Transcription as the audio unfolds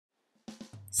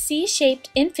C-shaped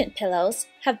infant pillows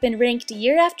have been ranked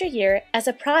year after year as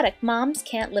a product moms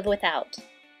can't live without.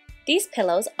 These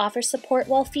pillows offer support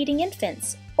while feeding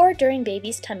infants or during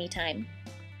baby's tummy time.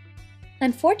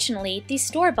 Unfortunately, these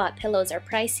store-bought pillows are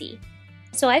pricey,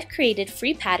 so I've created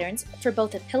free patterns for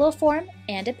both a pillow form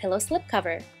and a pillow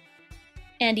slipcover.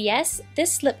 And yes,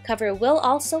 this slipcover will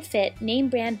also fit name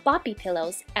brand Boppy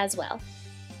pillows as well.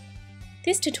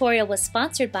 This tutorial was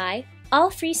sponsored by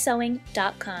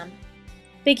allfreesewing.com.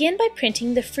 Begin by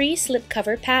printing the free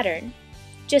slipcover pattern.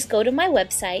 Just go to my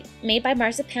website,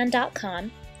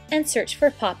 madebymarzipan.com, and search for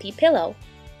Boppy pillow.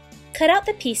 Cut out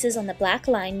the pieces on the black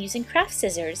line using craft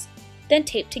scissors, then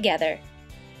tape together.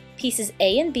 Pieces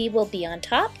A and B will be on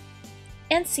top,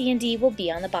 and C and D will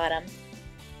be on the bottom.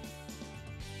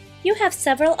 You have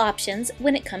several options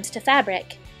when it comes to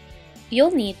fabric. You'll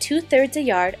need 2/3 a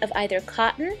yard of either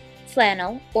cotton,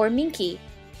 flannel, or minky.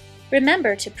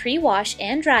 Remember to pre-wash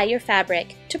and dry your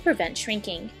fabric to prevent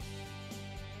shrinking.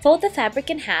 Fold the fabric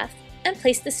in half and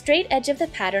place the straight edge of the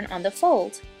pattern on the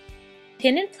fold.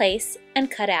 Pin in place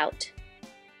and cut out.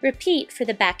 Repeat for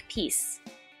the back piece.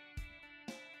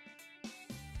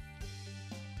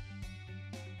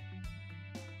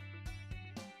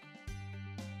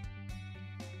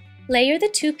 Layer the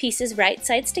two pieces right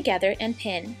sides together and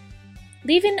pin.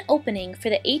 Leave an opening for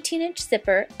the 18-inch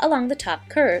zipper along the top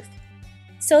curve.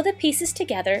 Sew the pieces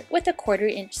together with a 1/4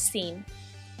 inch seam.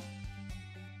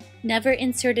 Never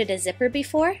inserted a zipper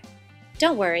before?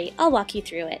 Don't worry, I'll walk you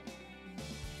through it.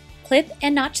 Clip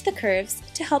and notch the curves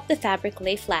to help the fabric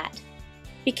lay flat.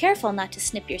 Be careful not to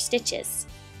snip your stitches.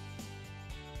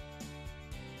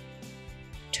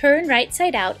 Turn right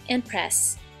side out and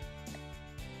press.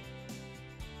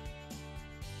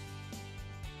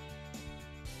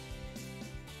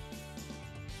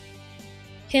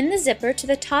 Pin the zipper to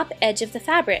the top edge of the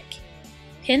fabric.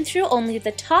 Pin through only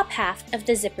the top half of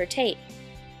the zipper tape.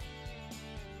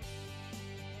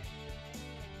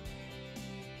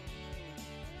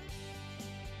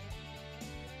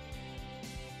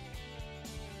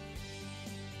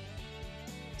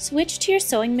 Switch to your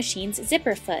sewing machine's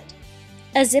zipper foot.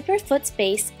 A zipper foot's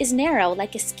base is narrow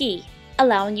like a ski,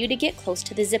 allowing you to get close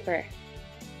to the zipper.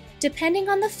 Depending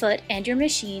on the foot and your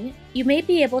machine, you may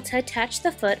be able to attach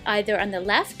the foot either on the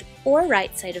left or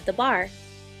right side of the bar.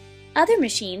 Other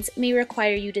machines may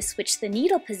require you to switch the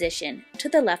needle position to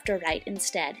the left or right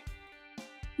instead.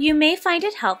 You may find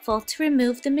it helpful to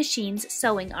remove the machine's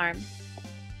sewing arm.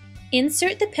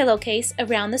 Insert the pillowcase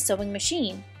around the sewing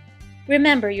machine.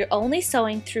 Remember, you're only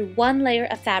sewing through one layer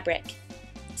of fabric.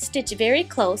 Stitch very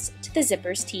close to the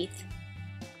zipper's teeth.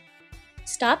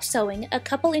 Stop sewing a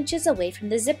couple inches away from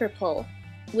the zipper pull.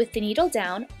 With the needle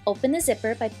down, open the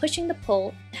zipper by pushing the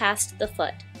pull past the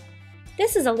foot.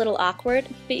 This is a little awkward,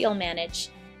 but you'll manage.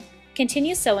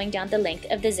 Continue sewing down the length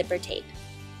of the zipper tape.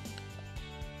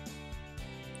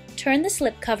 Turn the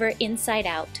slipcover inside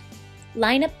out.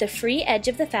 Line up the free edge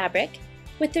of the fabric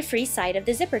with the free side of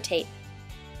the zipper tape.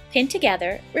 Pin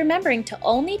together, remembering to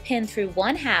only pin through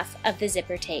one half of the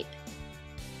zipper tape.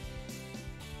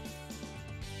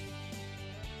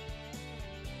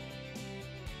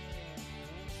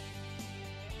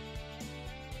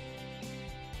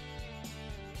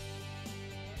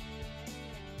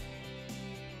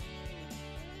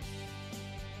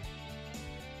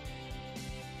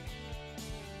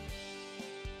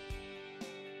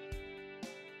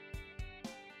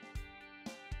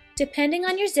 Depending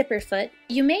on your zipper foot,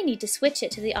 you may need to switch it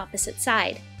to the opposite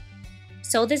side.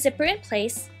 Sew the zipper in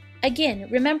place, again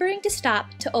remembering to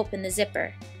stop to open the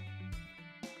zipper.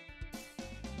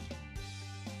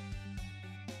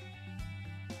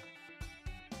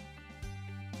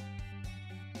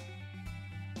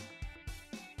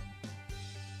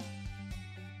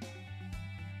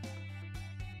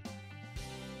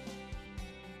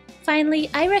 Finally,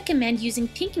 I recommend using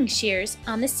pinking shears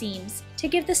on the seams to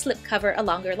give the slipcover a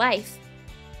longer life.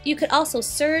 You could also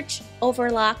serge,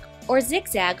 overlock, or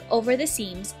zigzag over the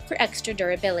seams for extra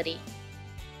durability.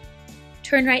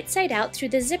 Turn right side out through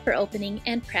the zipper opening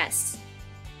and press.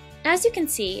 As you can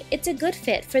see, it's a good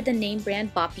fit for the name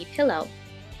brand Boppy pillow.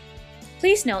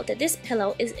 Please note that this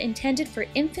pillow is intended for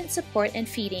infant support and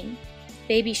feeding.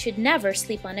 Baby should never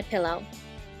sleep on a pillow.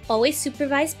 Always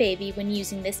supervise baby when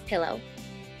using this pillow.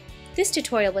 This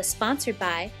tutorial was sponsored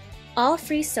by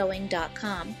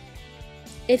allfreesewing.com.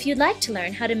 If you'd like to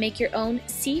learn how to make your own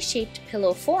C-shaped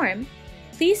pillow form,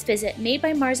 please visit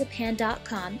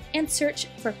madebymarzipan.com and search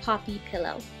for Boppy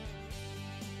pillow.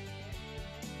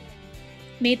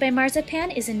 Made by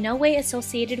Marzipan is in no way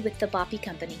associated with the Boppy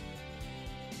company.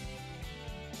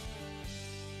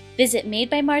 Visit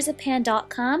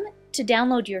madebymarzipan.com to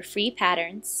download your free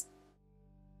patterns.